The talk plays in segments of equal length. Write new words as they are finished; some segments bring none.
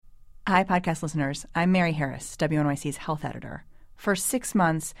Hi, podcast listeners. I'm Mary Harris, WNYC's health editor. For 6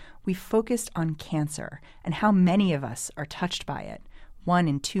 months, we focused on cancer and how many of us are touched by it. 1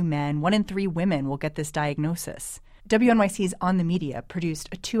 in 2 men, 1 in 3 women will get this diagnosis. WNYC's On the Media produced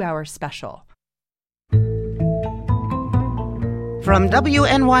a 2-hour special. From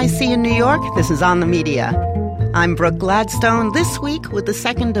WNYC in New York, this is On the Media. I'm Brooke Gladstone, this week with the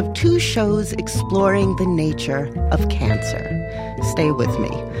second of 2 shows exploring the nature of cancer. Stay with me.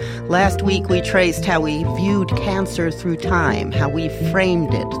 Last week, we traced how we viewed cancer through time, how we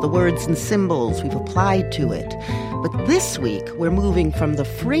framed it, the words and symbols we've applied to it. But this week, we're moving from the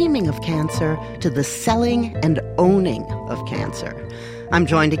framing of cancer to the selling and owning of cancer. I'm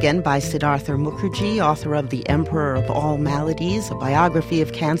joined again by Siddhartha Mukherjee, author of The Emperor of All Maladies, a biography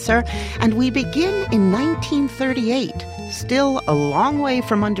of cancer. And we begin in 1938, still a long way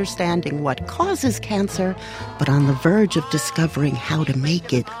from understanding what causes cancer, but on the verge of discovering how to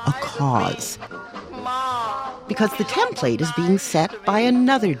make it a cause. Because the template is being set by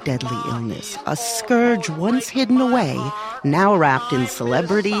another deadly illness, a scourge once hidden away, now wrapped in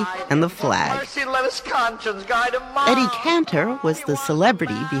celebrity and the flag. Eddie Cantor was the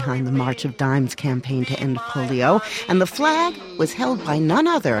celebrity behind the March of Dimes campaign to end polio, and the flag was held by none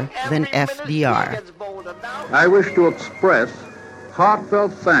other than FDR. I wish to express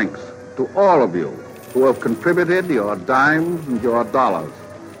heartfelt thanks to all of you who have contributed your dimes and your dollars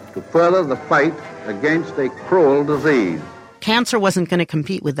to further the fight against a cruel disease. Cancer wasn't going to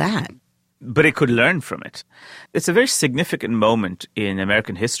compete with that. But it could learn from it. It's a very significant moment in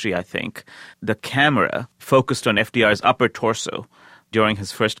American history, I think. The camera focused on FDR's upper torso during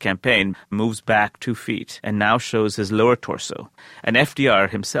his first campaign moves back 2 feet and now shows his lower torso. And FDR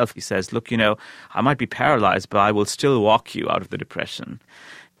himself, he says, look, I might be paralyzed, but I will still walk you out of the depression.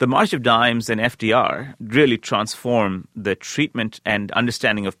 The March of Dimes and FDR really transformed the treatment and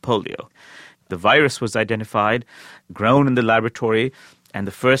understanding of polio. The virus was identified, grown in the laboratory, and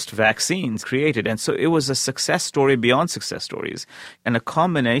the first vaccines created. And so it was a success story beyond success stories. And a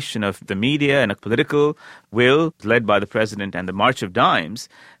combination of the media and a political will led by the president and the March of Dimes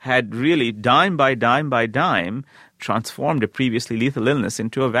had really, dime by dime by dime, transformed a previously lethal illness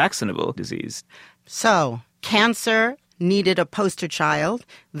into a vaccinable disease. So, cancer needed a poster child.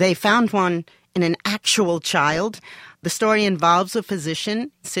 They found one in an actual child. The story involves a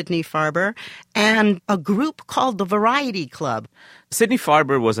physician, Sidney Farber, and a group called the Variety Club. Sidney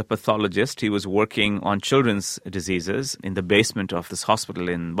Farber was a pathologist. He was working on children's diseases in the basement of this hospital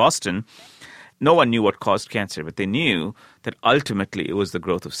in Boston. No one knew what caused cancer, but they knew that ultimately it was the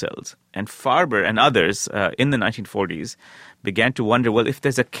growth of cells. And Farber and others in the 1940s began to wonder, well, if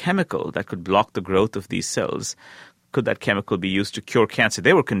there's a chemical that could block the growth of these cells, could that chemical be used to cure cancer?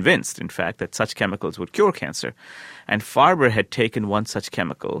 They were convinced, in fact, that such chemicals would cure cancer. And Farber had taken one such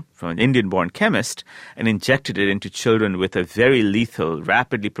chemical from an Indian-born chemist and injected it into children with a very lethal,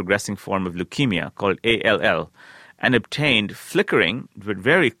 rapidly progressing form of leukemia called ALL, and obtained flickering but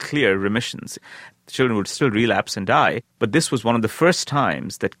very clear remissions. The children would still relapse and die, but this was one of the first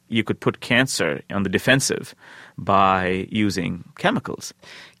times that you could put cancer on the defensive by using chemicals.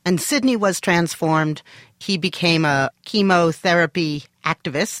 And Sidney was transformed. He became a chemotherapy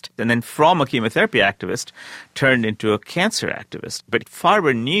activist. And then from a chemotherapy activist, turned into a cancer activist. But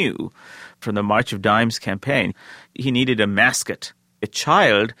Farber knew from the March of Dimes campaign, he needed a mascot, a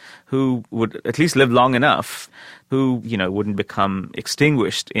child who would at least live long enough, who, wouldn't become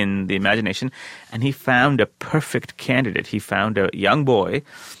extinguished in the imagination. And he found a perfect candidate. He found a young boy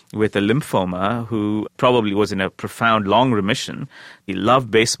with a lymphoma who probably was in a profound long remission. He loved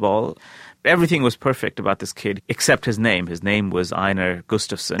baseball. Everything was perfect about this kid except his name. His name was Einar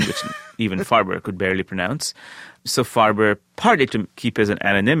Gustafsson, which even Farber could barely pronounce. So Farber, partly to keep his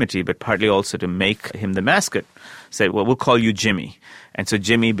anonymity, but partly also to make him the mascot, said, well, we'll call you Jimmy. And so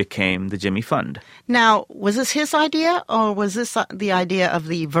Jimmy became the Jimmy Fund. Now, was this his idea, or was this the idea of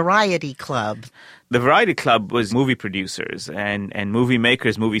the Variety Club? The Variety Club was movie producers and movie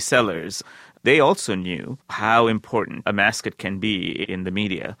makers, movie sellers. They also knew how important a mascot can be in the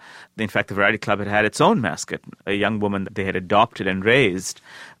media. In fact, the Variety Club had its own mascot, a young woman that they had adopted and raised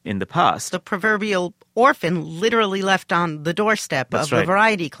in the past. The proverbial orphan literally left on the doorstep of the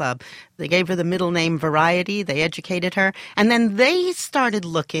Variety Club. They gave her the middle name Variety, they educated her, and then they started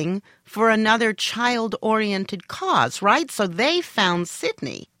looking for another child-oriented cause, right? So they found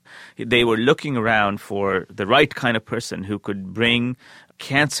Sidney. They were looking around for the right kind of person who could bring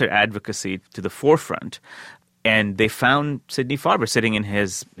cancer advocacy to the forefront. And they found Sidney Farber sitting in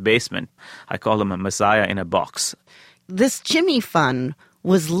his basement. I call him a messiah in a box. This Jimmy Fund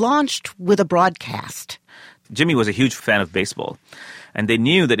was launched with a broadcast. Jimmy was a huge fan of baseball. And they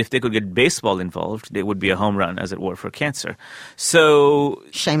knew that if they could get baseball involved, it would be a home run, as it were, for cancer. So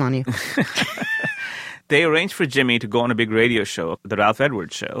shame on you. They arranged for Jimmy to go on a big radio show, the Ralph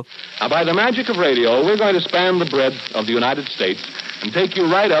Edwards Show. Now, by the magic of radio, we're going to span the breadth of the United States and take you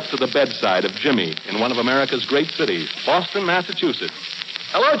right up to the bedside of Jimmy in one of America's great cities, Boston, Massachusetts.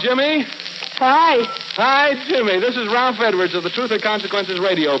 Hello, Jimmy. Hi. Hi, Jimmy. This is Ralph Edwards of the Truth or Consequences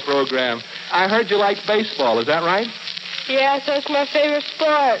radio program. I heard you like baseball. Is that right? Yes, that's my favorite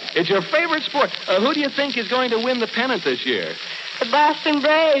sport. It's your favorite sport. Who do you think is going to win the pennant this year? The Boston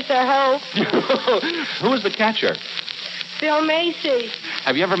Braves, I hope. Who is the catcher? Phil Macy.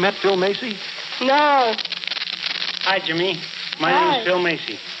 Have you ever met Phil Macy? No. Hi, Jimmy. My name is Phil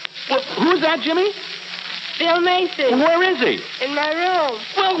Macy. Well, who's that, Jimmy? Phil Macy. Where is he? In my room.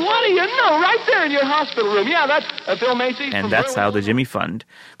 Well, what do you know? Right there in your hospital room. Yeah, that's Phil Macy. And that's how the Jimmy Fund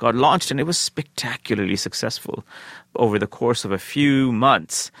got launched, and it was spectacularly successful. Over the course of a few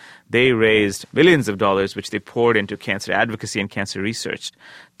months, they raised millions of dollars, which they poured into cancer advocacy and cancer research.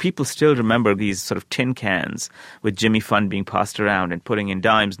 People still remember these sort of tin cans with Jimmy Fund being passed around and putting in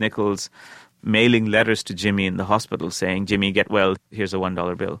dimes, nickels, mailing letters to Jimmy in the hospital saying, Jimmy, get well, here's a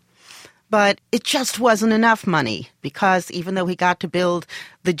 $1 bill. But it just wasn't enough money because even though he got to build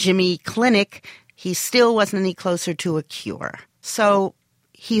the Jimmy Clinic, he still wasn't any closer to a cure. So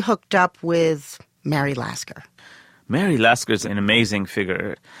he hooked up with Mary Lasker. Mary Lasker is an amazing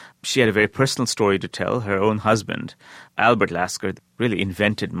figure. She had a very personal story to tell. Her own husband, Albert Lasker, really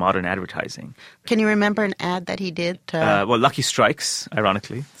invented modern advertising. Can you remember an ad that he did? Well, Lucky Strikes,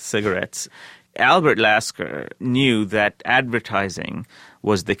 ironically, cigarettes. Albert Lasker knew that advertising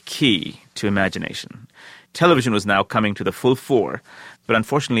was the key to imagination. Television was now coming to the full fore, but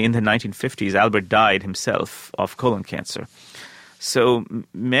unfortunately in the 1950s, Albert died himself of colon cancer. So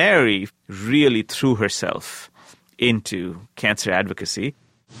Mary really threw herself into cancer advocacy.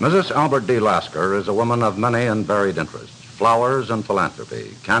 Mrs. Albert D. Lasker is a woman of many and varied interests: flowers and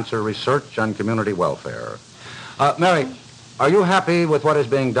philanthropy, cancer research and community welfare. Mary, are you happy with what is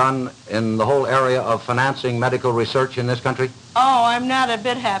being done in the whole area of financing medical research in this country? Oh, I'm not a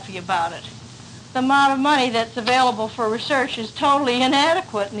bit happy about it. The amount of money that's available for research is totally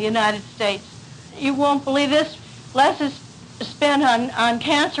inadequate in the United States. You won't believe this. Less is spent on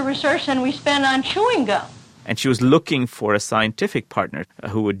cancer research than we spend on chewing gum. And she was looking for a scientific partner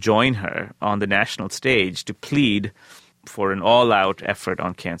who would join her on the national stage to plead for an all-out effort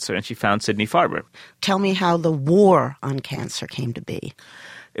on cancer, and she found Sidney Farber. Tell me how the war on cancer came to be.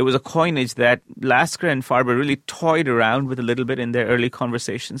 It was a coinage that Lasker and Farber really toyed around with a little bit in their early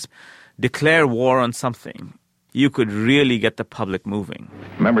conversations. Declare war on something. You could really get the public moving.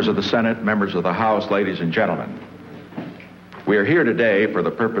 Members of the Senate, members of the House, ladies and gentlemen, we are here today for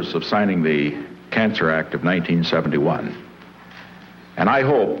the purpose of signing the Cancer Act of 1971. And I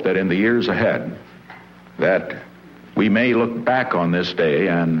hope that in the years ahead that we may look back on this day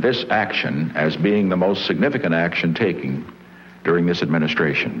and this action as being the most significant action taken during this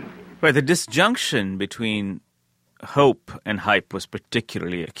administration. Right, the disjunction between hope and hype was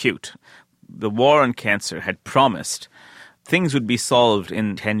particularly acute. The war on cancer had promised things would be solved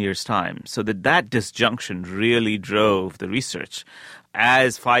in 10 years' time, so that disjunction really drove the research.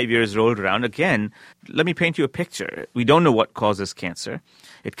 As 5 years rolled around, again, let me paint you a picture. We don't know what causes cancer.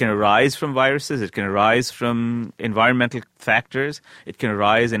 It can arise from viruses. It can arise from environmental factors. It can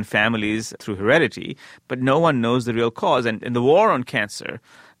arise in families through heredity. But no one knows the real cause. And the war on cancer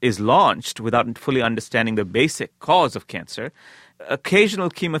is launched without fully understanding the basic cause of cancer.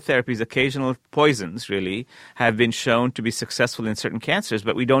 Occasional chemotherapies, occasional poisons, really, have been shown to be successful in certain cancers,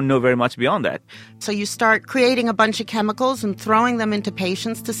 but we don't know very much beyond that. So you start creating a bunch of chemicals and throwing them into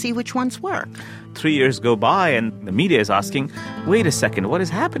patients to see which ones work. 3 years go by and the media is asking, wait a second, what is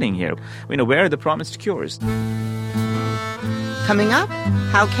happening here? Where are the promised cures? Coming up,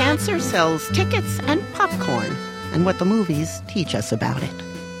 how cancer sells tickets and popcorn and what the movies teach us about it.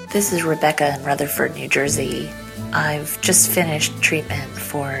 This is Rebecca in Rutherford, New Jersey. I've just finished treatment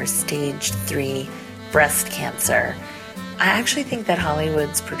for stage 3 breast cancer. I actually think that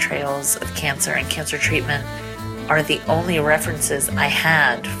Hollywood's portrayals of cancer and cancer treatment are the only references I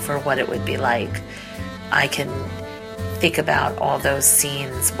had for what it would be like. I can think about all those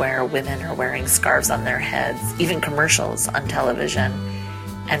scenes where women are wearing scarves on their heads, even commercials on television,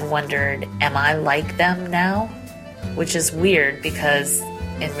 and wondered, am I like them now? Which is weird because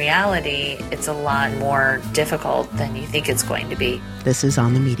in reality, it's a lot more difficult than you think it's going to be. This is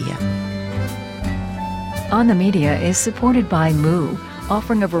On the Media. On the Media is supported by Moo,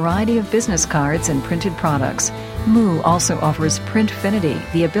 offering a variety of business cards and printed products. Moo also offers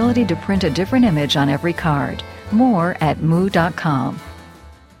Printfinity, the ability to print a different image on every card. More at moo.com.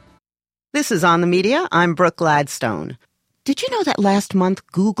 This is On the Media. I'm Brooke Gladstone. Did you know that last month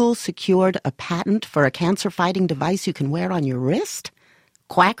Google secured a patent for a cancer-fighting device you can wear on your wrist?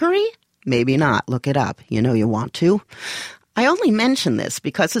 Quackery? Maybe not. Look it up. You know you want to. I only mention this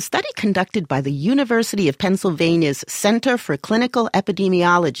because a study conducted by the University of Pennsylvania's Center for Clinical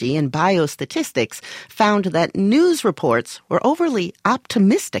Epidemiology and Biostatistics found that news reports were overly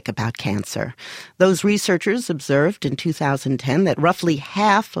optimistic about cancer. Those researchers observed in 2010 that roughly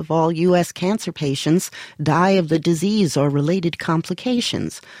half of all U.S. cancer patients die of the disease or related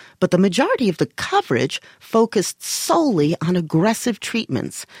complications. But the majority of the coverage focused solely on aggressive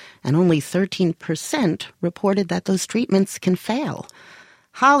treatments, and only 13% reported that those treatments can fail.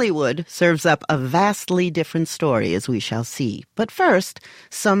 Hollywood serves up a vastly different story, as we shall see. But first,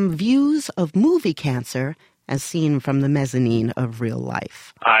 some views of movie cancer as seen from the mezzanine of real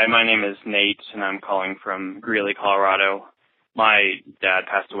life. Hi, my name is Nate, and I'm calling from Greeley, Colorado. My dad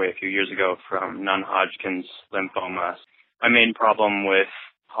passed away a few years ago from non-Hodgkin's lymphoma. My main problem with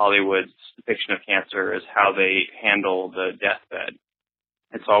Hollywood's depiction of cancer is how they handle the deathbed.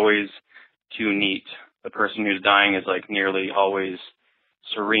 It's always too neat. The person who's dying is like nearly always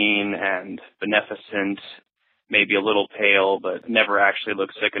serene and beneficent, maybe a little pale, but never actually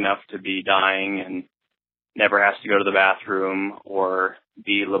looks sick enough to be dying and never has to go to the bathroom or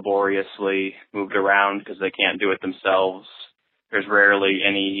be laboriously moved around because they can't do it themselves. There's rarely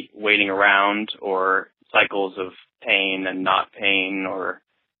any waiting around or cycles of pain and not pain or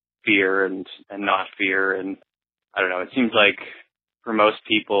fear and not fear. And I don't know, it seems like for most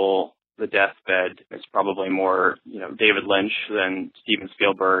people, the deathbed is probably more, David Lynch than Steven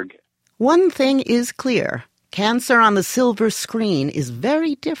Spielberg. One thing is clear. Cancer on the silver screen is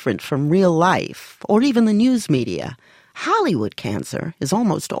very different from real life or even the news media. Hollywood cancer is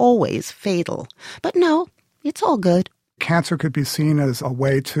almost always fatal. But no, it's all good. Cancer could be seen as a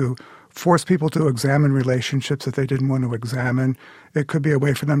way to force people to examine relationships that they didn't want to examine. It could be a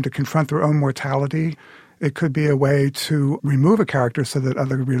way for them to confront their own mortality. It could be a way to remove a character so that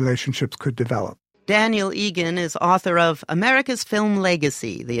other relationships could develop. Daniel Egan is author of America's Film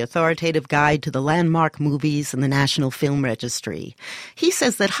Legacy, the authoritative guide to the landmark movies and the National Film Registry. He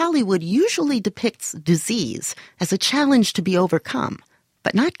says that Hollywood usually depicts disease as a challenge to be overcome,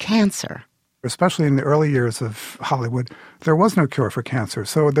 but not cancer. Especially in the early years of Hollywood, there was no cure for cancer.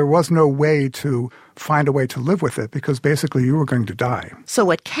 So there was no way to find a way to live with it because basically you were going to die. So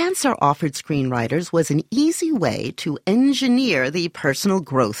what cancer offered screenwriters was an easy way to engineer the personal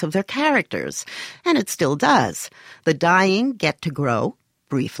growth of their characters. And it still does. The dying get to grow,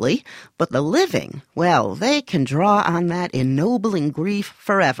 briefly, but the living, well, they can draw on that ennobling grief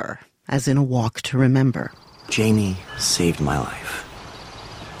forever, as in A Walk to Remember. Jamie saved my life.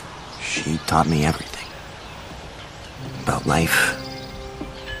 She taught me everything. About life,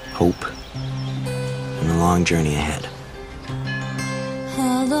 hope, and the long journey ahead.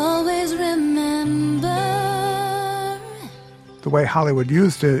 I'll always remember. The way Hollywood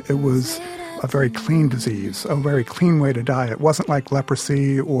used it, it was a very clean disease, a very clean way to die. It wasn't like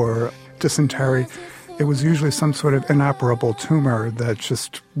leprosy or dysentery. It was usually some sort of inoperable tumor that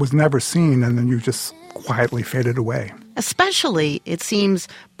just was never seen, and then you just quietly faded away. Especially, it seems,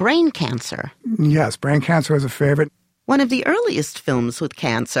 brain cancer. Yes, brain cancer is a favorite. One of the earliest films with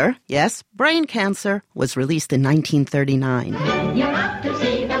cancer, yes, brain cancer, was released in 1939. You're off to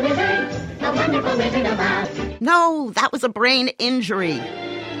see the wizard, the wonderful Wizard of Oz. No, that was a brain injury.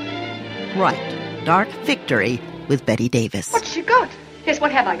 Right, Dark Victory with Bette Davis. What's she got? Yes,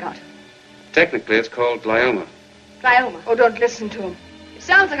 what have I got? Technically, it's called glioma. Glioma. Oh, don't listen to him. It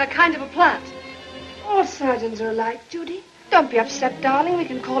sounds like a kind of a plant. All surgeons are alike, Judy. Don't be upset, darling. We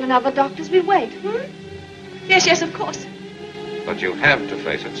can call in other doctors. We wait, Yes, of course. But you have to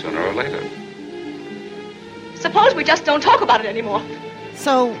face it sooner or later. Suppose we just don't talk about it anymore.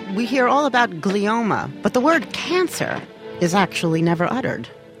 So we hear all about glioma, but the word cancer is actually never uttered.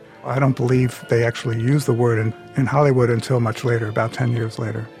 I don't believe they actually used the word in Hollywood until much later, about 10 years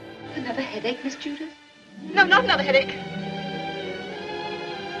later. Another headache, Miss Judith? No, not another headache.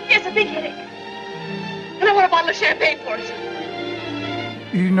 Yes, a big headache. And I want a bottle of champagne for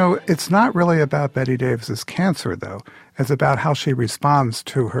it. You know, it's not really about Bette Davis's cancer, though. It's about how she responds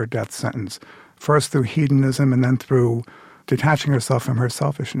to her death sentence, first through hedonism and then through detaching herself from her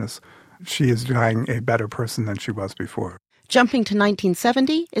selfishness. She is dying a better person than she was before. Jumping to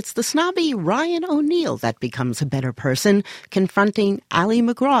 1970, it's the snobby Ryan O'Neal that becomes a better person, confronting Ali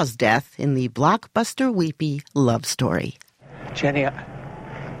MacGraw's death in the blockbuster weepy love story. Jenny,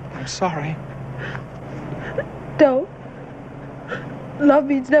 I'm sorry. Don't. Love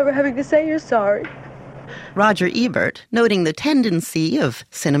means never having to say you're sorry. Roger Ebert, noting the tendency of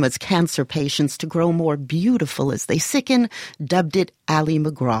cinema's cancer patients to grow more beautiful as they sicken, dubbed it Ally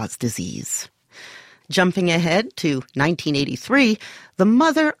McGraw's disease. Jumping ahead to 1983, the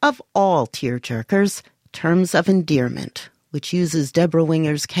mother of all tearjerkers, Terms of Endearment, which uses Deborah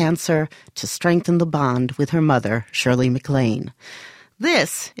Winger's cancer to strengthen the bond with her mother, Shirley MacLaine.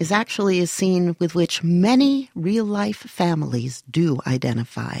 This is actually a scene with which many real-life families do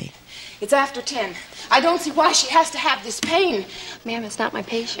identify. It's after 10. I don't see why she has to have this pain. Ma'am, it's not my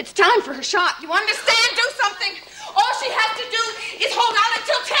patient. It's time for her shot. You understand? Do something. All she has to do is hold out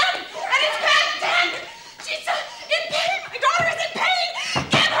until 10. And it's past 10. She's in pain. My daughter is in pain.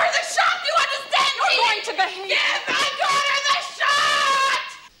 Give her the shot. You understand? You're going to behave. Give my daughter the shot.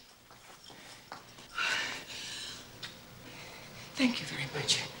 Thank you very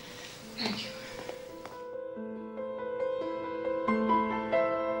much. Thank you.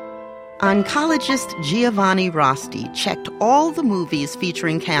 Oncologist Giovanni Rosti checked all the movies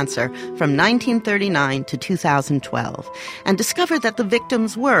featuring cancer from 1939 to 2012 and discovered that the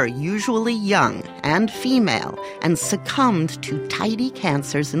victims were usually young and female and succumbed to tidy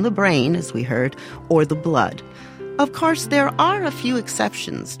cancers in the brain, as we heard, or the blood. Of course, there are a few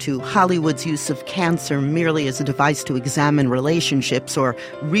exceptions to Hollywood's use of cancer merely as a device to examine relationships or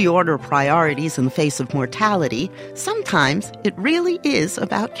reorder priorities in the face of mortality. Sometimes it really is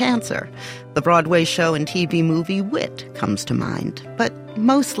about cancer. The Broadway show and TV movie Wit comes to mind, but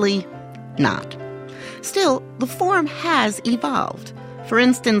mostly not. Still, the form has evolved. For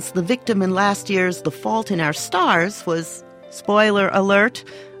instance, the victim in last year's The Fault in Our Stars was, spoiler alert,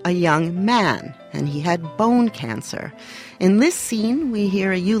 a young man, and he had bone cancer. In this scene, we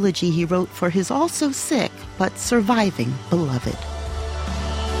hear a eulogy he wrote for his also sick but surviving beloved.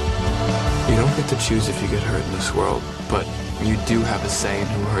 You don't get to choose if you get hurt in this world, but you do have a say in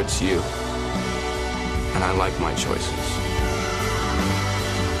who hurts you. And I like my choices.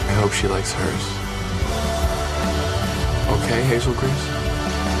 I hope she likes hers. Okay, Hazel Grace?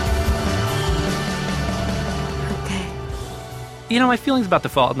 You know, my feelings about The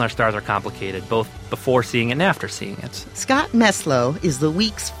Fault in Our Stars are complicated, both before seeing it and after seeing it. Scott Meslow is the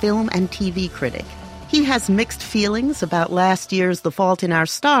week's film and TV critic. He has mixed feelings about last year's The Fault in Our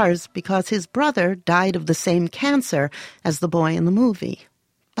Stars because his brother died of the same cancer as the boy in the movie.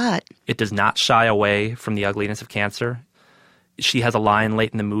 But it does not shy away from the ugliness of cancer. She has a line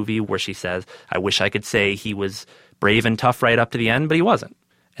late in the movie where she says, "I wish I could say he was brave and tough right up to the end, but he wasn't."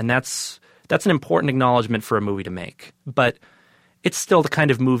 And that's an important acknowledgement for a movie to make. But it's still the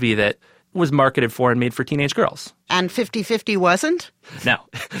kind of movie that was marketed for and made for teenage girls. And 50-50 wasn't? No.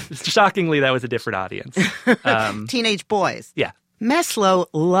 Shockingly, that was a different audience. Teenage boys. Yeah. Meslow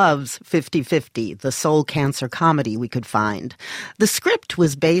loves 50-50, the soul cancer comedy we could find. The script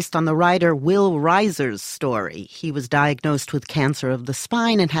was based on the writer Will Reiser's story. He was diagnosed with cancer of the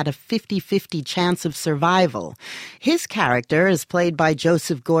spine and had a 50-50 chance of survival. His character is played by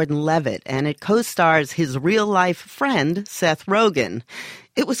Joseph Gordon-Levitt, and it co-stars his real-life friend, Seth Rogen.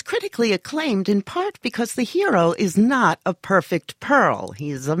 It was critically acclaimed in part because the hero is not a perfect pearl. He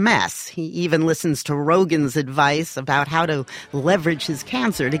is a mess. He even listens to Rogen's advice about how to leverage his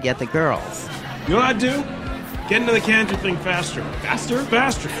cancer to get the girls. You know what I do? Get into the cancer thing faster. Faster?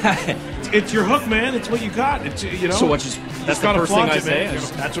 Faster. It's your hook, man. It's what you got. It's, you know. So what? That's the first thing I say.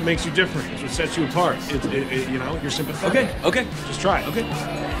 That's what makes you different. That's what sets you apart. You know, you're sympathetic. Okay. Just try it. Okay.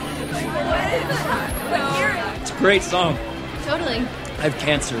 It's a great song. Totally. I have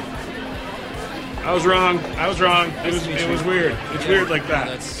cancer. I was wrong. It was weird. It's weird like that.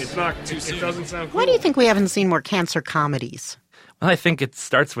 It's not. It doesn't sound cool. Why do you think we haven't seen more cancer comedies? Well, I think it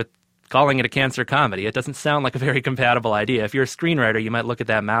starts with calling it a cancer comedy. It doesn't sound like a very compatible idea. If you're a screenwriter, you might look at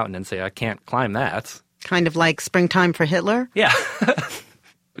that mountain and say, I can't climb that. Kind of like Springtime for Hitler? Yeah.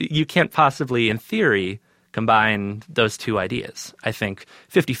 You can't possibly, in theory, combine those two ideas. I think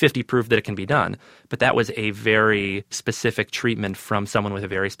 50-50 proved that it can be done, but that was a very specific treatment from someone with a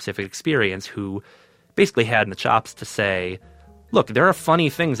very specific experience who basically had the chops to say, look, there are funny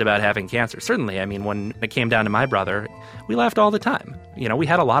things about having cancer. Certainly, I mean, when it came down to my brother, we laughed all the time. You know, we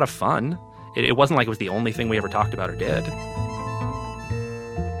had a lot of fun. It wasn't like it was the only thing we ever talked about or did.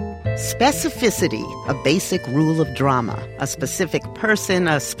 Specificity, a basic rule of drama. A specific person,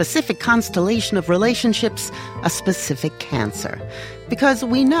 a specific constellation of relationships, a specific cancer. Because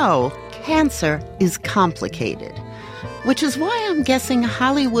we know cancer is complicated. Which is why I'm guessing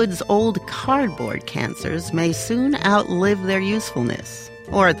Hollywood's old cardboard cancers may soon outlive their usefulness.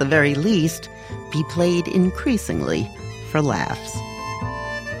 Or at the very least, be played increasingly for laughs.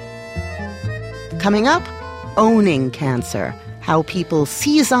 Coming up, owning cancer. how people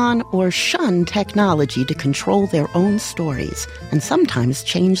seize on or shun technology to control their own stories and sometimes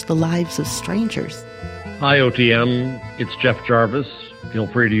change the lives of strangers. Hi, OTM. It's Jeff Jarvis. Feel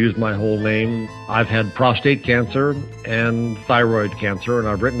free to use my whole name. I've had prostate cancer and thyroid cancer, and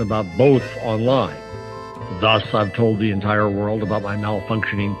I've written about both online. Thus, I've told the entire world about my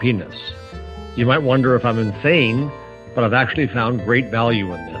malfunctioning penis. You might wonder if I'm insane, but I've actually found great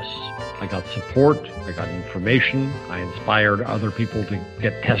value in this. I got support, I got information, I inspired other people to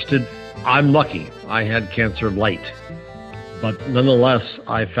get tested. I'm lucky. I had cancer light. But nonetheless,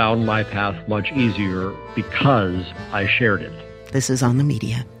 I found my path much easier because I shared it. This is On the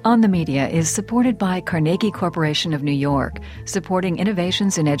Media. On the Media is supported by Carnegie Corporation of New York, supporting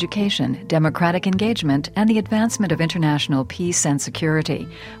innovations in education, democratic engagement, and the advancement of international peace and security.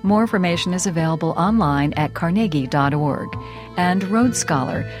 More information is available online at carnegie.org. And Road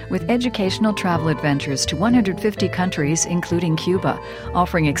Scholar, with educational travel adventures to 150 countries, including Cuba,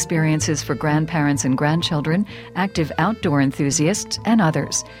 offering experiences for grandparents and grandchildren, active outdoor enthusiasts, and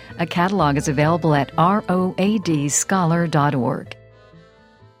others. A catalog is available at roadscholar.org.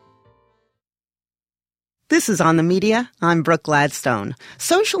 This is On the Media. I'm Brooke Gladstone.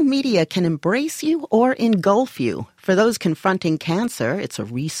 Social media can embrace you or engulf you. For those confronting cancer, it's a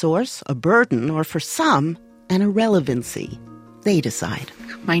resource, a burden, or for some, an irrelevancy. They decide.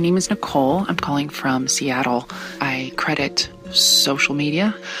 My name is Nicole. I'm calling from Seattle. I credit social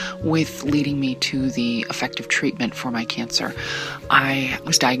media with leading me to the effective treatment for my cancer. I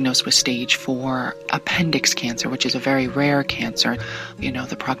was diagnosed with stage 4 appendix cancer, which is a very rare cancer. You know,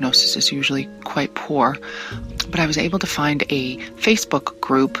 the prognosis is usually quite poor. But I was able to find a Facebook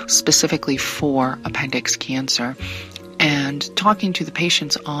group specifically for appendix cancer. And talking to the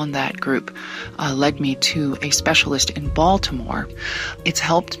patients on that group led me to a specialist in Baltimore. It's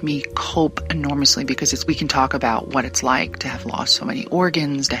helped me cope enormously because we can talk about what it's like to have lost so many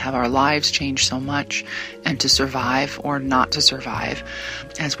organs, to have our lives change so much, and to survive or not to survive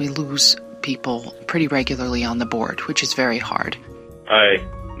as we lose people pretty regularly on the board, which is very hard. Hi,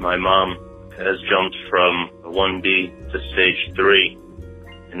 my mom has jumped from 1B to stage 3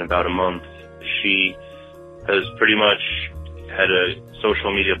 in about a month. She has pretty much had a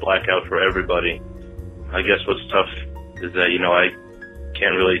social media blackout for everybody. I guess what's tough is that, I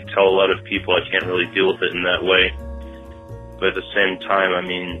can't really tell a lot of people. I can't really deal with it in that way. But at the same time,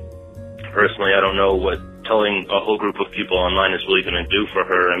 personally, I don't know what telling a whole group of people online is really going to do for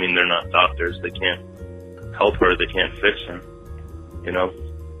her. They're not doctors. They can't help her. They can't fix her, And,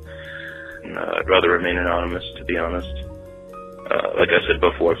 I'd rather remain anonymous, to be honest. Like I said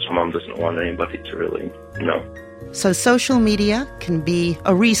before, my mom doesn't want anybody to really know. So social media can be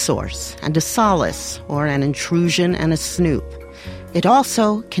a resource and a solace, or an intrusion and a snoop. It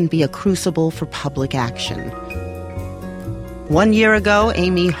also can be a crucible for public action. 1 year ago,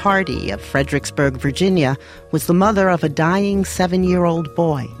 Amy Hardy of Fredericksburg, Virginia, was the mother of a dying 7-year-old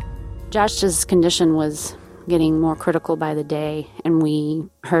boy. Josh's condition was getting more critical by the day, and we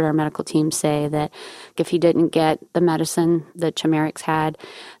heard our medical team say that if he didn't get the medicine that Chimerix had,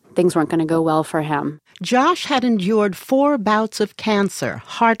 things weren't going to go well for him. Josh had endured 4 bouts of cancer,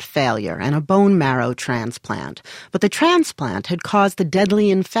 heart failure, and a bone marrow transplant. But the transplant had caused a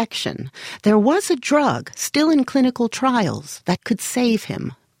deadly infection. There was a drug still in clinical trials that could save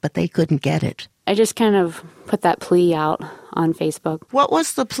him, but they couldn't get it. I just kind of put that plea out on Facebook. What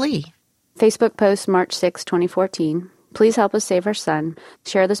was the plea? Facebook post March 6, 2014. Please help us save our son.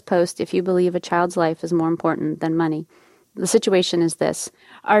 Share this post if you believe a child's life is more important than money. The situation is this.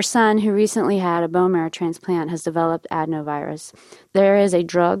 Our son, who recently had a bone marrow transplant, has developed adenovirus. There is a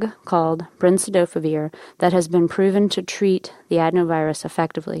drug called brincidofovir that has been proven to treat the adenovirus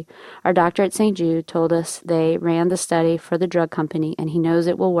effectively. Our doctor at St. Jude told us they ran the study for the drug company and he knows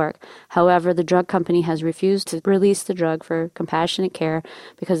it will work. However, the drug company has refused to release the drug for compassionate care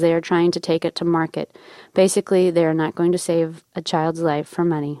because they are trying to take it to market. Basically, they are not going to save a child's life for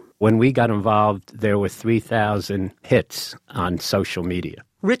money. When we got involved, there were 3,000 hits on social media.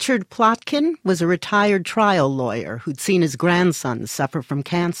 Richard Plotkin was a retired trial lawyer who'd seen his grandson suffer from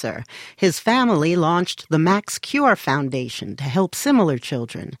cancer. His family launched the Max Cure Foundation to help similar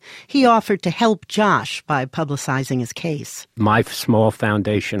children. He offered to help Josh by publicizing his case. My small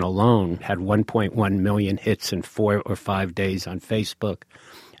foundation alone had 1.1 million hits in 4 or 5 days on Facebook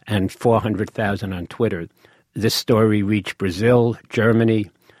and 400,000 on Twitter. This story reached Brazil,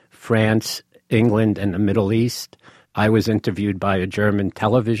 Germany, France, England, and the Middle East. I was interviewed by a German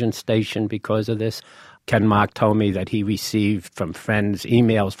television station because of this. Ken Mock told me that he received from friends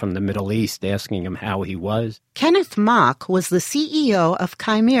emails from the Middle East asking him how he was. Kenneth Mock was the CEO of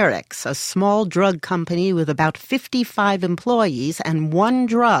Chimerix, a small drug company with about 55 employees and one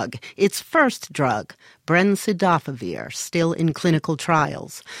drug, its first drug, Brencidofovir, still in clinical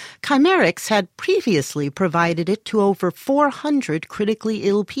trials. Chimerix had previously provided it to over 400 critically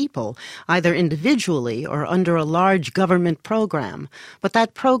ill people, either individually or under a large government program. But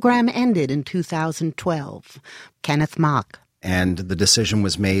that program ended in 2012. Kenneth Mock. And the decision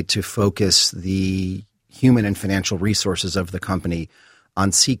was made to focus the human and financial resources of the company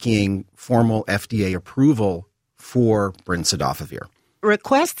on seeking formal FDA approval for Brencidofovir.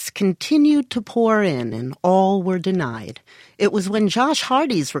 Requests continued to pour in, and all were denied. It was when Josh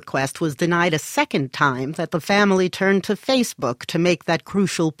Hardy's request was denied a second time that the family turned to Facebook to make that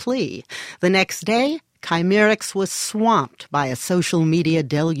crucial plea. The next day, Chimerix was swamped by a social media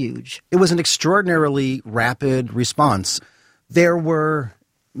deluge. It was an extraordinarily rapid response. There were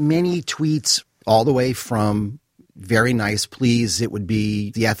many tweets all the way from very nice, please, it would be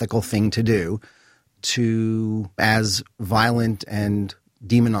the ethical thing to do, to as violent and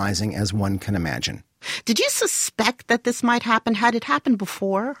demonizing as one can imagine. Did you suspect that this might happen? Had it happened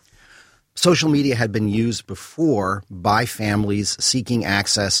before? Social media had been used before by families seeking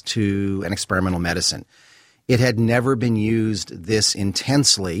access to an experimental medicine. It had never been used this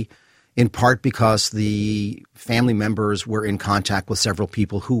intensely, in part because the family members were in contact with several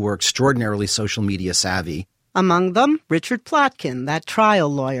people who were extraordinarily social media savvy. Among them, Richard Plotkin, that trial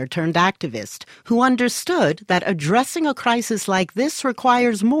lawyer turned activist, who understood that addressing a crisis like this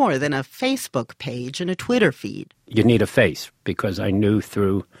requires more than a Facebook page and a Twitter feed. You need a face, because I knew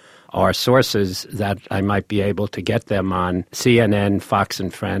through our sources that I might be able to get them on CNN, Fox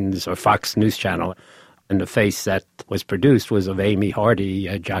and Friends, or Fox News Channel. And the face that was produced was of Amy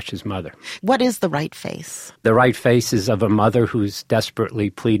Hardy, Josh's mother. What is the right face? The right face is of a mother who's desperately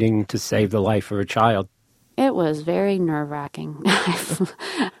pleading to save the life of her child. It was very nerve-wracking.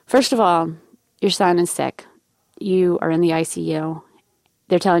 First of all, your son is sick. You are in the ICU.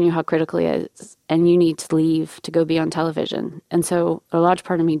 They're telling you how critical he is, and you need to leave to go be on television. And so a large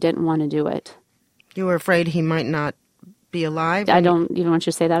part of me didn't want to do it. You were afraid he might not be alive? I don't even want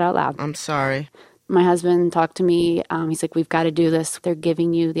you to say that out loud. I'm sorry. My husband talked to me. He's like, we've got to do this. They're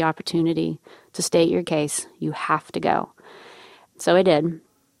giving you the opportunity to state your case. You have to go. So I did.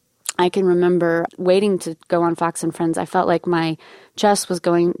 I can remember waiting to go on Fox and Friends. I felt like my chest was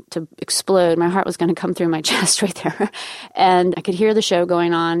going to explode. My heart was going to come through my chest right there. And I could hear the show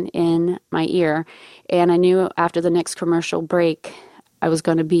going on in my ear. And I knew after the next commercial break, I was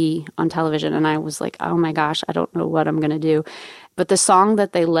going to be on television. And I was like, oh my gosh, I don't know what I'm going to do. But the song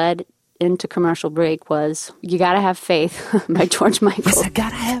that they led into commercial break was You Gotta Have Faith by George Michael. Yes, I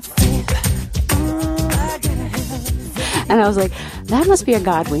gotta have faith. And I was like, that must be a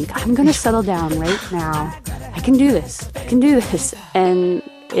God wink. I'm going to settle down right now. I can do this. I can do this. And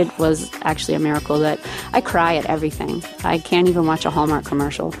it was actually a miracle that I cry at everything. I can't even watch a Hallmark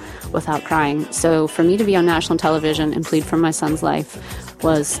commercial without crying. So for me to be on national television and plead for my son's life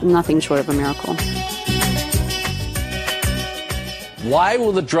was nothing short of a miracle. Why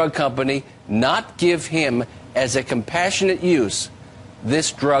will the drug company not give him, as a compassionate use,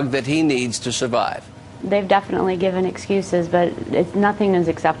 this drug that he needs to survive? They've definitely given excuses, but nothing is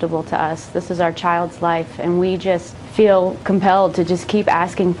acceptable to us. This is our child's life, and we just feel compelled to just keep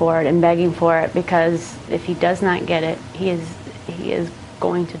asking for it and begging for it, because if he does not get it, he is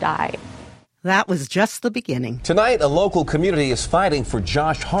going to die. That was just the beginning. Tonight, a local community is fighting for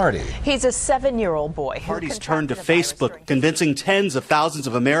Josh Hardy. He's a 7-year-old boy. Hardy's turned to Facebook, convincing tens of thousands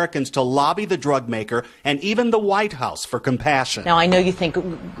of Americans to lobby the drug maker and even the White House for compassion. Now, I know you think,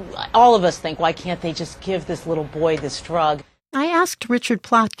 all of us think, why can't they just give this little boy this drug? I asked Richard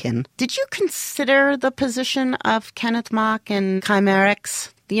Plotkin, did you consider the position of Kenneth Mock and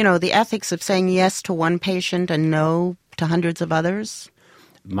Chimerix? You know, the ethics of saying yes to one patient and no to hundreds of others?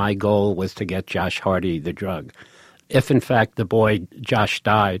 My goal was to get Josh Hardy the drug. If, in fact, the boy Josh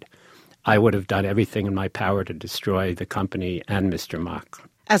died, I would have done everything in my power to destroy the company and Mr. Mock.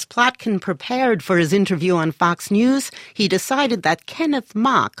 As Plotkin prepared for his interview on Fox News, he decided that Kenneth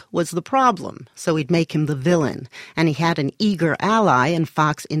Mock was the problem, so he'd make him the villain. And he had an eager ally in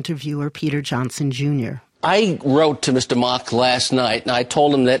Fox interviewer Peter Johnson, Jr. I wrote to Mr. Mock last night, and I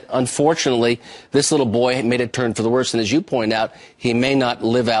told him that, unfortunately, this little boy made a turn for the worse, and as you point out, he may not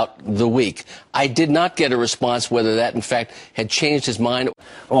live out the week. I did not get a response whether that, in fact, had changed his mind.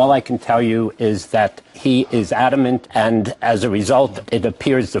 All I can tell you is that he is adamant, and as a result, it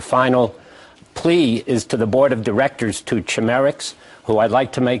appears the final plea is to the board of directors, to Chimerix, who I'd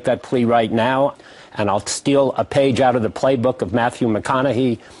like to make that plea right now. and I'll steal a page out of the playbook of Matthew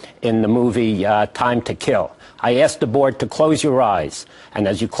McConaughey in the movie Time to Kill. I ask the board to close your eyes, and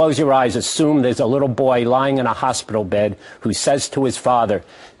as you close your eyes, assume there's a little boy lying in a hospital bed who says to his father,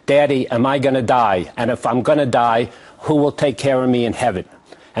 "Daddy, am I going to die? And if I'm going to die, who will take care of me in heaven?"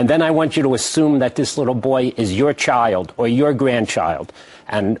 And then I want you to assume that this little boy is your child or your grandchild.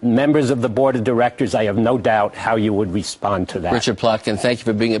 And members of the board of directors, I have no doubt how you would respond to that. Richard Plotkin, thank you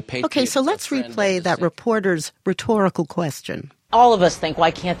for being a patriot. Okay, so let's replay that reporter's rhetorical question. All of us think,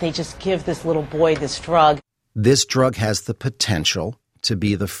 why can't they just give this little boy this drug? This drug has the potential to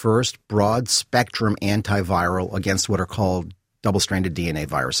be the first broad-spectrum antiviral against what are called double-stranded DNA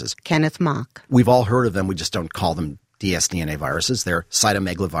viruses. Kenneth Mock. We've all heard of them. We just don't call them dsDNA viruses. They're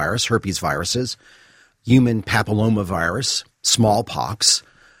cytomegalovirus, herpes viruses, human papillomavirus, smallpox,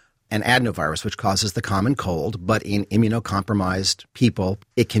 and adenovirus, which causes the common cold, but in immunocompromised people,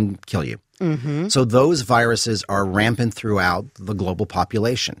 it can kill you. Mm-hmm. So those viruses are rampant throughout the global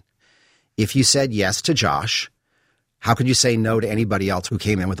population. If you said yes to Josh, how could you say no to anybody else who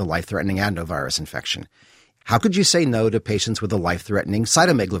came in with a life-threatening adenovirus infection? How could you say no to patients with a life-threatening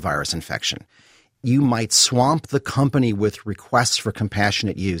cytomegalovirus infection? You might swamp the company with requests for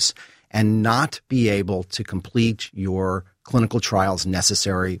compassionate use and not be able to complete your clinical trials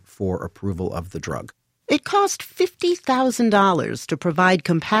necessary for approval of the drug. It cost $50,000 to provide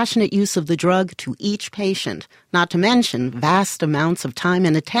compassionate use of the drug to each patient, not to mention vast amounts of time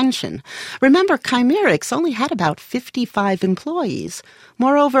and attention. Remember, Chimerix only had about 55 employees.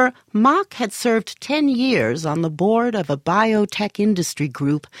 Moreover, Mock had served 10 years on the board of a biotech industry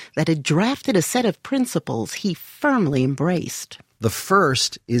group that had drafted a set of principles he firmly embraced. The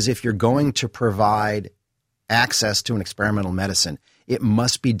first is if you're going to provide access to an experimental medicine, it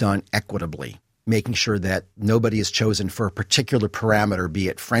must be done equitably, making sure that nobody is chosen for a particular parameter, be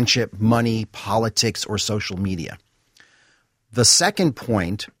it friendship, money, politics, or social media. The second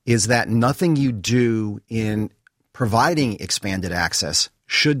point is that nothing you do in providing expanded access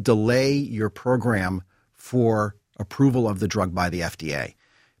should delay your program for approval of the drug by the FDA,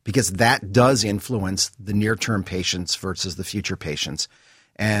 because that does influence the near-term patients versus the future patients.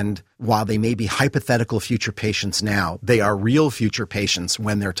 And while they may be hypothetical future patients now, they are real future patients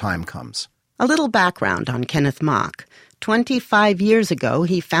when their time comes. A little background on Kenneth Mock. 25 years ago,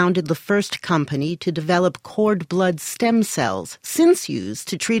 he founded the first company to develop cord blood stem cells, since used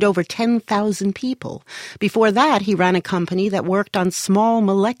to treat over 10,000 people. Before that, he ran a company that worked on small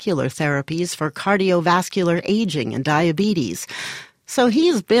molecular therapies for cardiovascular aging and diabetes. So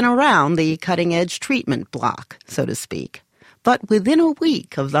he's been around the cutting-edge treatment block, so to speak. But within a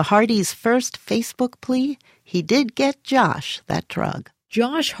week of the Hardys' first Facebook plea, he did get Josh that drug.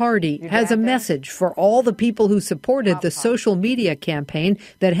 Josh Hardy has a message for all the people who supported the social media campaign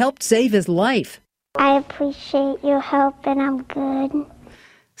that helped save his life. I appreciate your help and I'm good.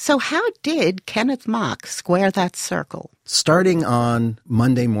 So how did Kenneth Mock square that circle? Starting on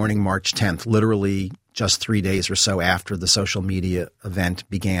Monday morning, March 10th, literally just 3 days or so after the social media event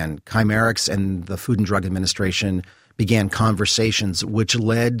began, Chimerix and the Food and Drug Administration began conversations which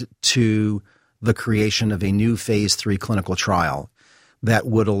led to the creation of a new phase 3 clinical trial that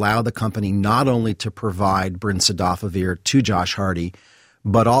would allow the company not only to provide brincidofovir to Josh Hardy,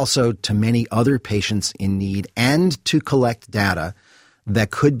 but also to many other patients in need, and to collect data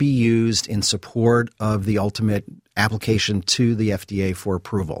that could be used in support of the ultimate application to the FDA for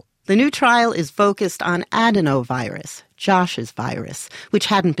approval. The new trial is focused on adenovirus, Josh's virus, which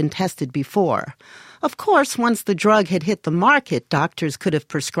hadn't been tested before. Of course, once the drug had hit the market, doctors could have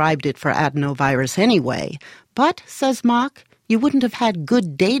prescribed it for adenovirus anyway. But, says Mock, you wouldn't have had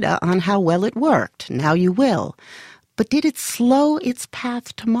good data on how well it worked. Now you will. But did it slow its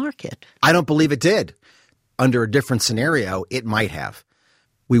path to market? I don't believe it did. Under a different scenario, it might have.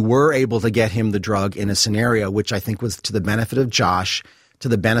 We were able to get him the drug in a scenario which I think was to the benefit of Josh, to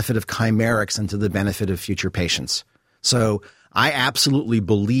the benefit of Chimerix, and to the benefit of future patients. So I absolutely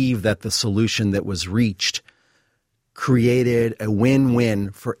believe that the solution that was reached created a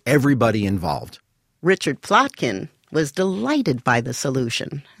win-win for everybody involved. Richard Plotkin was delighted by the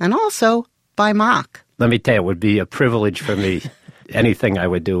solution, and also by Mock. Let me tell you, it would be a privilege for me. Anything I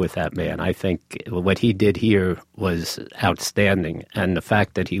would do with that man. I think what he did here was outstanding, and the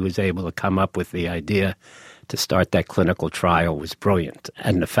fact that he was able to come up with the idea to start that clinical trial was brilliant,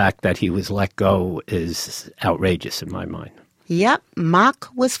 and the fact that he was let go is outrageous in my mind. Yep, Mock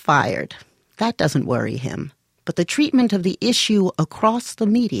was fired. That doesn't worry him. But the treatment of the issue across the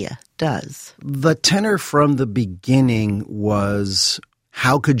media does. The tenor from the beginning was,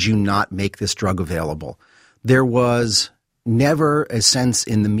 how could you not make this drug available? There was never a sense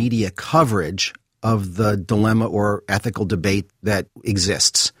in the media coverage of the dilemma or ethical debate that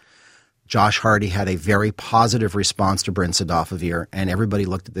exists. Josh Hardy had a very positive response to brincidofovir, and everybody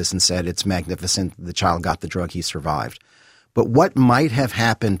looked at this and said, it's magnificent. The child got the drug. He survived. But what might have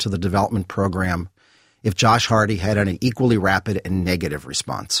happened to the development program if Josh Hardy had an equally rapid and negative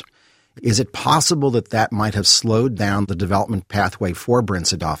response? Is it possible that that might have slowed down the development pathway for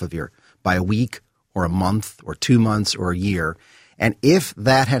brincidofovir by a week or a month or 2 months or a year? And if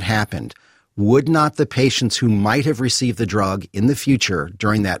that had happened, would not the patients who might have received the drug in the future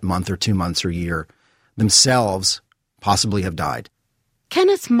during that month or 2 months or year themselves possibly have died?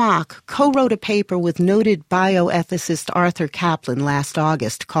 Kenneth Mock co-wrote a paper with noted bioethicist Arthur Kaplan last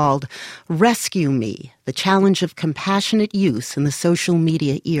August called Rescue Me, the Challenge of Compassionate Use in the Social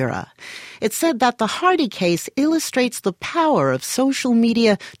Media Era. It said that the Hardy case illustrates the power of social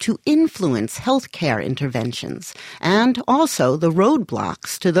media to influence healthcare interventions and also the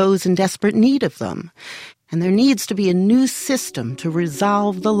roadblocks to those in desperate need of them. And there needs to be a new system to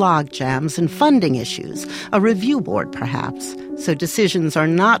resolve the logjams and funding issues, a review board perhaps, so decisions are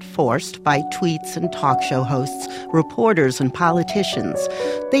not forced by tweets and talk show hosts, reporters and politicians.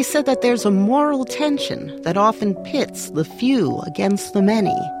 They said that there's a moral tension that often pits the few against the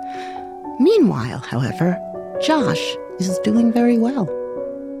many. Meanwhile, however, Josh is doing very well.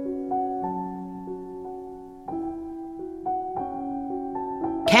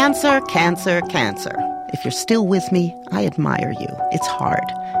 Cancer, cancer, cancer. If you're still with me, I admire you. It's hard.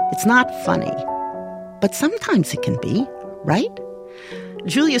 It's not funny. But sometimes it can be, right?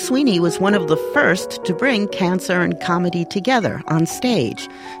 Julia Sweeney was one of the first to bring cancer and comedy together on stage.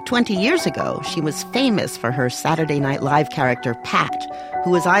 20 years ago, she was famous for her Saturday Night Live character, Pat,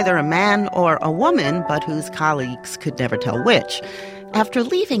 who was either a man or a woman, but whose colleagues could never tell which. After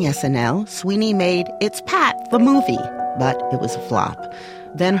leaving SNL, Sweeney made It's Pat, the movie, but it was a flop.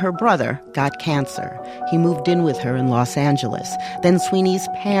 Then her brother got cancer. He moved in with her in Los Angeles. Then Sweeney's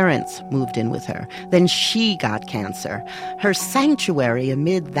parents moved in with her. Then she got cancer. Her sanctuary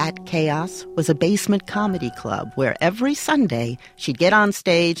amid that chaos was a basement comedy club where every Sunday she'd get on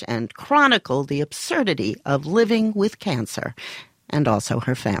stage and chronicle the absurdity of living with cancer, and also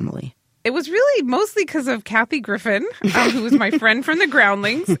her family. It was really mostly because of Kathy Griffin, who was my friend from the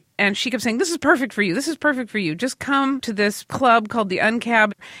Groundlings. And she kept saying, this is perfect for you. This is perfect for you. Just come to this club called the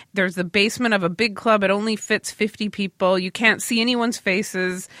Uncab. There's the basement of a big club. It only fits 50 people. You can't see anyone's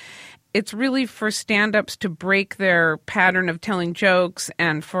faces. It's really for stand-ups to break their pattern of telling jokes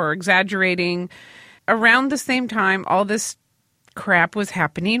and for exaggerating. Around the same time, all this crap was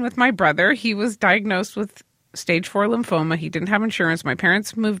happening with my brother. He was diagnosed with stage 4 lymphoma. He didn't have insurance. My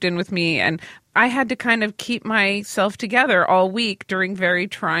parents moved in with me, and I had to kind of keep myself together all week during very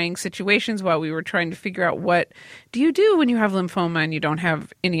trying situations while we were trying to figure out what do you do when you have lymphoma and you don't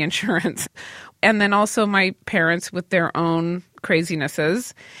have any insurance. And then also my parents with their own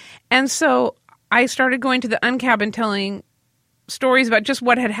crazinesses. And so I started going to the Uncab and telling stories about just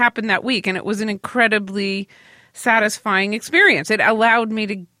what had happened that week, and it was an incredibly satisfying experience. It allowed me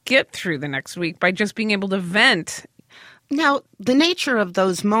to get through the next week by just being able to vent. Now, the nature of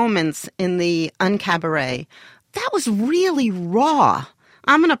those moments in the Uncabaret, that was really raw.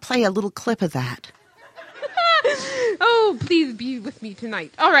 I'm going to play a little clip of that. Oh, please be with me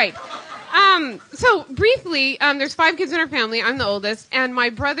tonight. All right. So briefly, there's 5 kids in our family. I'm the oldest. And my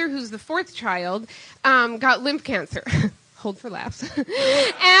brother, who's the 4th child, got lymph cancer. Hold for laughs.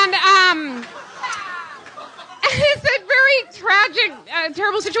 And, it's a very tragic,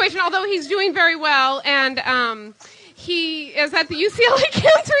 terrible situation, although he's doing very well, and he is at the UCLA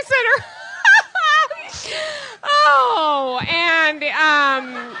Cancer Center. Oh, and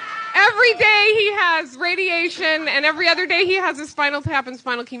every day he has radiation, and every other day he has a spinal tap and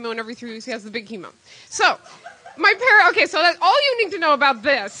spinal chemo, and every 3 weeks he has the big chemo. So, so that's all you need to know about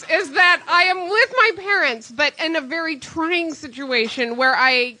this is that I am with my parents, but in a very trying situation where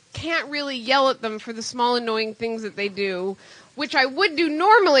I can't really yell at them for the small annoying things that they do, which I would do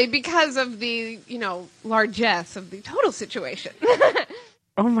normally because of the, largesse of the total situation.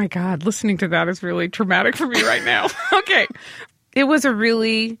 Oh my God, listening to that is really traumatic for me right now. Okay. It was a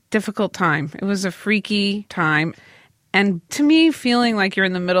really difficult time. It was a freaky time. And to me, feeling like you're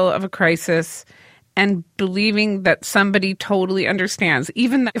in the middle of a crisis and believing that somebody totally understands,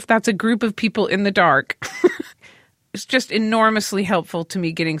 even if that's a group of people in the dark, it's just enormously helpful to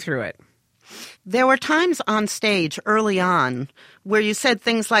me getting through it. There were times on stage early on where you said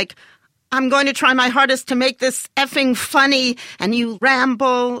things like, I'm going to try my hardest to make this effing funny, and you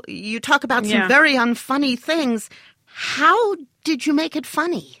ramble, you talk about some very unfunny things. How did you make it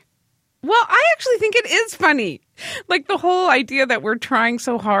funny? Well, I actually think it is funny. Like the whole idea that we're trying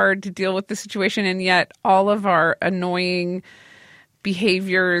so hard to deal with the situation and yet all of our annoying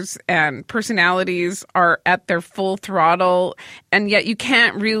behaviors and personalities are at their full throttle, and yet you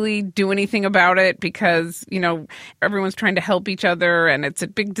can't really do anything about it because, everyone's trying to help each other and it's a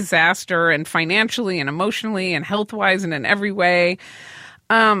big disaster, and financially and emotionally and health-wise and in every way.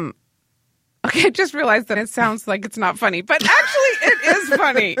 Okay, I just realized that it sounds like it's not funny, but actually it is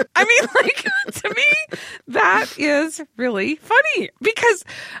funny. I mean, to me, that is really funny because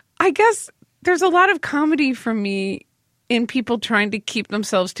I guess there's a lot of comedy for me in people trying to keep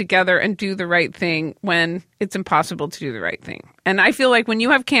themselves together and do the right thing when it's impossible to do the right thing. And I feel like when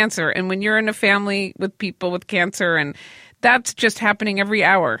you have cancer and when you're in a family with people with cancer, and that's just happening every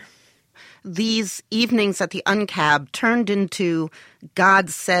hour. These evenings at the UNCAB turned into God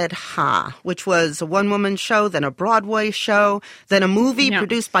Said Ha, which was a one-woman show, then a Broadway show, then a movie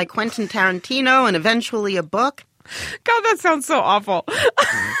produced by Quentin Tarantino, and eventually a book. God, that sounds so awful. It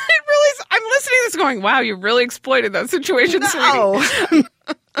really is. I'm listening to this going, wow, you really exploited that situation, sweetie.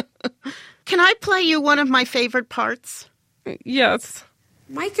 Can I play you one of my favorite parts? Yes.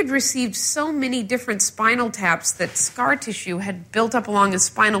 Mike had received so many different spinal taps that scar tissue had built up along his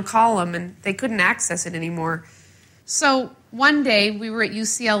spinal column and they couldn't access it anymore. So one day we were at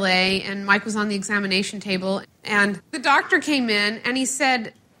UCLA and Mike was on the examination table and the doctor came in and he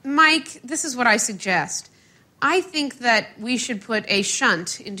said, Mike, this is what I suggest. I think that we should put a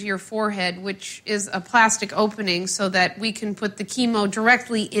shunt into your forehead, which is a plastic opening so that we can put the chemo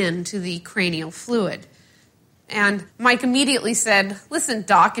directly into the cranial fluid. And Mike immediately said, listen,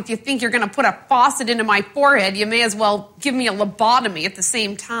 Doc, if you think you're going to put a faucet into my forehead, you may as well give me a lobotomy at the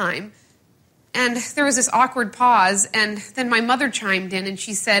same time. And there was this awkward pause, and then my mother chimed in and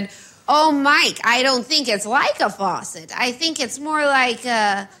she said, oh, Mike, I don't think it's like a faucet. I think it's more like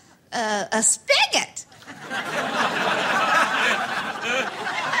a spigot.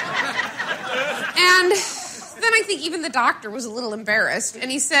 And then I think even the doctor was a little embarrassed,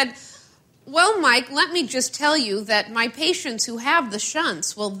 and he said, well, Mike, let me just tell you that my patients who have the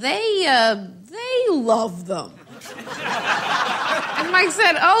shunts, well, they love them. And Mike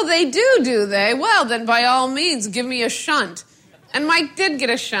said, oh, they do they? Well, then by all means, give me a shunt. And Mike did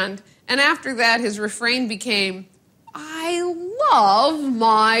get a shunt, and after that, his refrain became, I love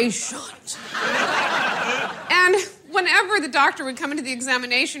my shunt. And whenever the doctor would come into the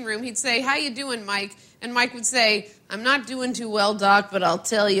examination room, he'd say, how you doing, Mike? And Mike would say, I'm not doing too well, Doc, but I'll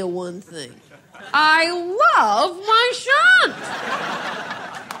tell you one thing. I love my shunt.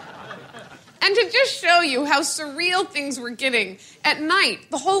 And to just show you how surreal things were getting, at night,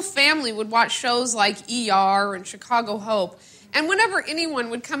 the whole family would watch shows like ER and Chicago Hope. And whenever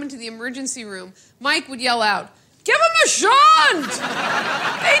anyone would come into the emergency room, Mike would yell out, give them a shunt!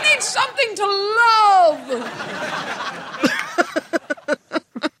 They need something to love!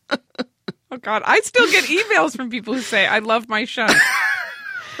 Oh, God, I still get emails from people who say, I love my shunt.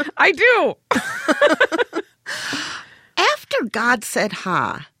 I do. After God Said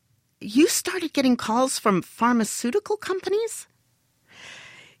Ha, you started getting calls from pharmaceutical companies?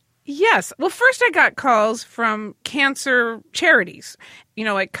 Yes. Well, first I got calls from cancer charities.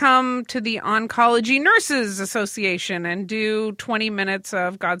 Like come to the Oncology Nurses Association and do 20 minutes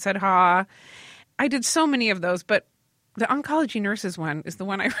of God Said Ha. I did so many of those, but the oncology nurses one is the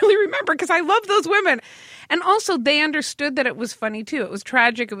one I really remember because I love those women. And also they understood that it was funny too. It was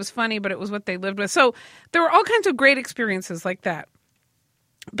tragic, it was funny, but it was what they lived with. So there were all kinds of great experiences like that.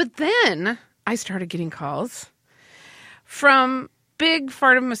 But then I started getting calls from big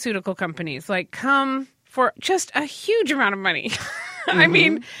pharmaceutical companies, like come for just a huge amount of money. Mm-hmm. I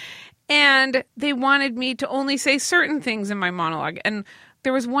mean, and they wanted me to only say certain things in my monologue. And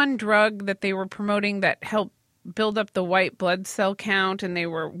there was one drug that they were promoting that helped build up the white blood cell count, and they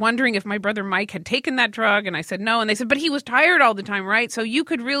were wondering if my brother Mike had taken that drug, and I said no, and they said, but he was tired all the time, right? So you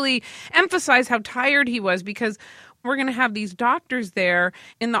could really emphasize how tired he was because we're going to have these doctors there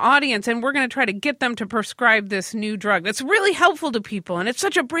in the audience, and we're going to try to get them to prescribe this new drug that's really helpful to people, and it's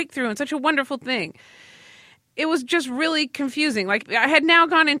such a breakthrough and such a wonderful thing. It was just really confusing. Like I had now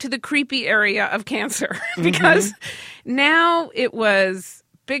gone into the creepy area of cancer because now it was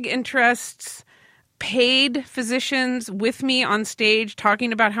big interests, paid physicians with me on stage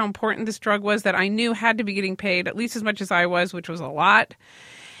talking about how important this drug was that I knew had to be getting paid at least as much as I was, which was a lot.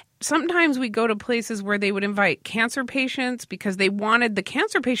 Sometimes we go to places where they would invite cancer patients because they wanted the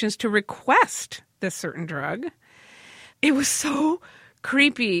cancer patients to request this certain drug. It was so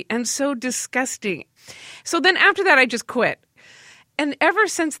creepy and so disgusting. So then after that, I just quit. And ever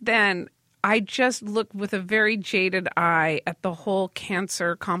since then, I just look with a very jaded eye at the whole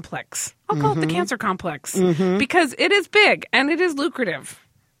cancer complex. I'll call it the cancer complex because it is big and it is lucrative.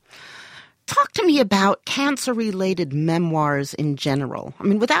 Talk to me about cancer-related memoirs in general. I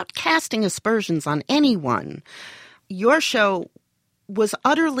mean, without casting aspersions on anyone, your show was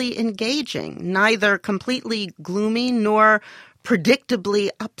utterly engaging, neither completely gloomy nor predictably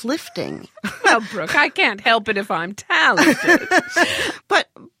uplifting. Well, Brooke, I can't help it if I'm talented. But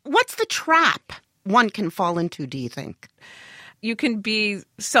what's the trap one can fall into, do you think? You can be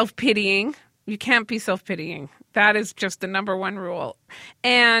self-pitying. You can't be self-pitying. That is just the number one rule.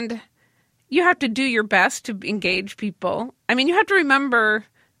 And you have to do your best to engage people. I mean, you have to remember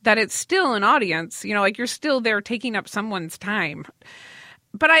that it's still an audience. You know, like you're still there taking up someone's time.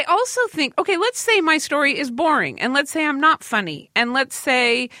 But I also think, okay, let's say my story is boring, and let's say I'm not funny, and let's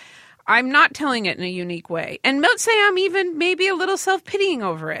say I'm not telling it in a unique way, and let's say I'm even maybe a little self-pitying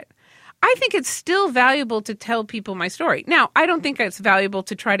over it. I think it's still valuable to tell people my story. Now, I don't think it's valuable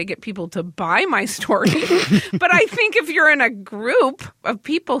to try to get people to buy my story, but I think if you're in a group of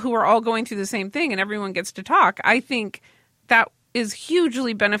people who are all going through the same thing and everyone gets to talk, I think that is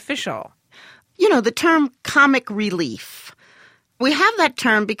hugely beneficial. You know, the term comic relief. We have that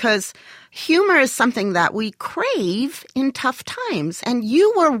term because humor is something that we crave in tough times, and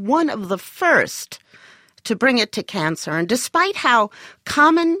you were one of the first to bring it to cancer. And despite how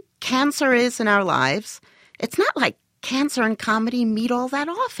common cancer is in our lives, it's not like cancer and comedy meet all that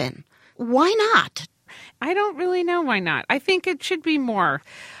often. Why not? I don't really know why not. I think it should be more.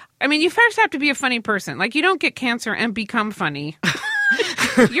 I mean, you first have to be a funny person. Like, you don't get cancer and become funny.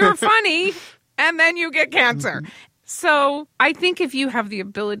 You're funny, and then you get cancer. So I think if you have the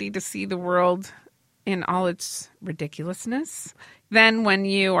ability to see the world in all its ridiculousness, then when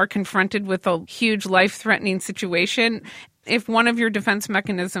you are confronted with a huge life-threatening situation, if one of your defense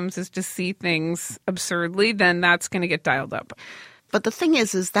mechanisms is to see things absurdly, then that's going to get dialed up. But the thing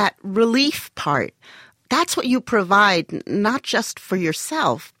is that relief part, that's what you provide, not just for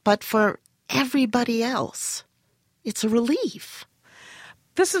yourself, but for everybody else. It's a relief.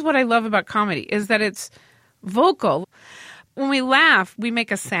 This is what I love about comedy, is that it's vocal. When we laugh, we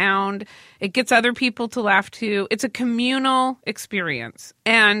make a sound. It gets other people to laugh too. It's a communal experience.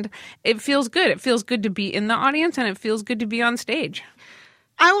 And it feels good. It feels good to be in the audience, and it feels good to be on stage.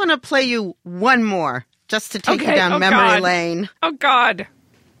 I want to play you one more, just to take you down memory lane. Oh, God.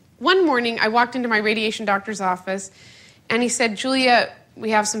 One morning, I walked into my radiation doctor's office, and he said, "Julia, we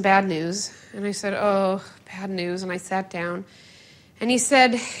have some bad news." And I said, "Oh, bad news." And I sat down. And he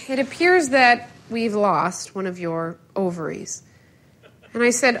said, "It appears that we've lost one of your ovaries." And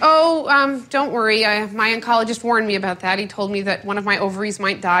I said, don't worry. My oncologist warned me about that. He told me that one of my ovaries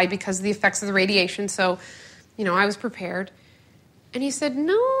might die because of the effects of the radiation. So, I was prepared. And he said,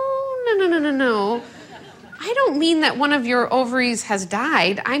 no. I don't mean that one of your ovaries has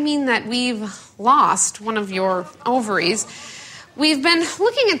died. I mean that we've lost one of your ovaries. We've been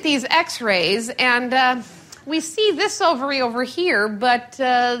looking at these x-rays, and we see this ovary over here, but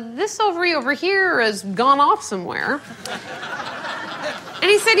this ovary over here has gone off somewhere. And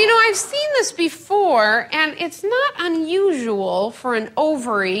he said, I've seen this before, and it's not unusual for an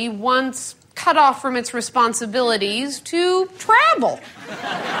ovary, once cut off from its responsibilities, to travel.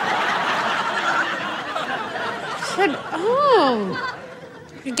 I said,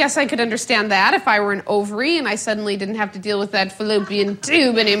 I guess I could understand that if I were an ovary and I suddenly didn't have to deal with that fallopian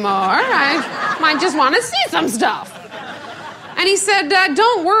tube anymore. I might just want to see some stuff. And he said,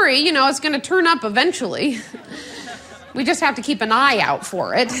 don't worry, it's going to turn up eventually. We just have to keep an eye out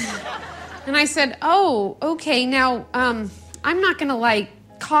for it. And I said, oh, okay, now, I'm not going to,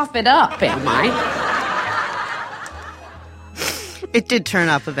 cough it up, am I? It did turn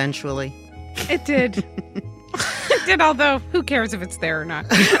up eventually. It did. It did, although who cares if it's there or not?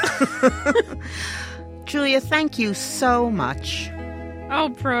 Julia, thank you so much. Oh,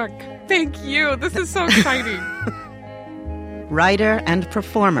 Brooke, thank you. This is so exciting. Writer and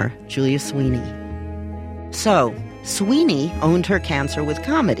performer Julia Sweeney. So, Sweeney owned her cancer with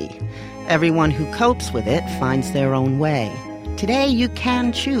comedy. Everyone who copes with it finds their own way. Today, you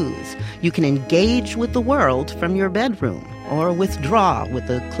can choose. You can engage with the world from your bedroom, or withdraw with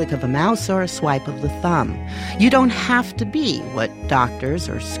the click of a mouse or a swipe of the thumb. You don't have to be what doctors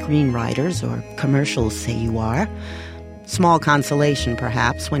or screenwriters or commercials say you are. Small consolation,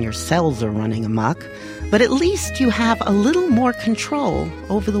 perhaps, when your cells are running amok, but at least you have a little more control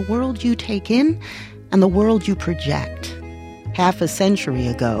over the world you take in and the world you project. Half a century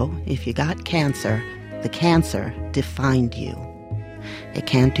ago, if you got cancer, the cancer defined you. It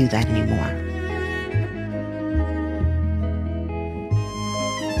can't do that anymore.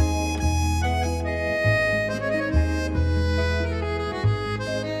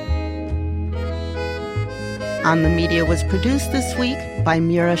 On the Media was produced this week by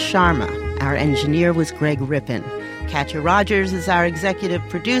Mira Sharma. Our engineer was Greg Rippin. Katya Rogers is our executive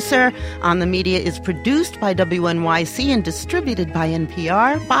producer. On the Media is produced by WNYC and distributed by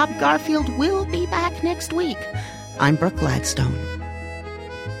NPR. Bob Garfield will be back next week. I'm Brooke Gladstone.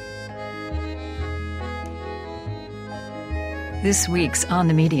 This week's On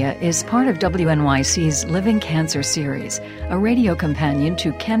the Media is part of WNYC's Living Cancer series, a radio companion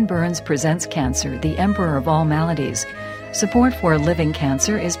to Ken Burns Presents Cancer, the Emperor of All Maladies. Support for Living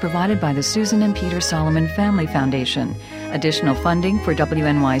Cancer is provided by the Susan and Peter Solomon Family Foundation. Additional funding for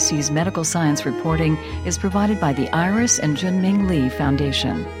WNYC's medical science reporting is provided by the Iris and Junming Lee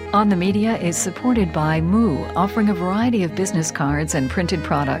Foundation. On the Media is supported by Moo, offering a variety of business cards and printed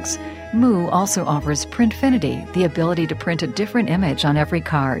products. Moo also offers Printfinity, the ability to print a different image on every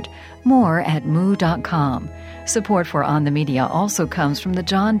card. More at moo.com. Support for On the Media also comes from the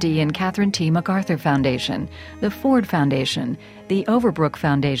John D. and Catherine T. MacArthur Foundation, the Ford Foundation, the Overbrook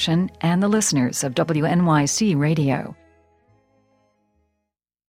Foundation, and the listeners of WNYC Radio.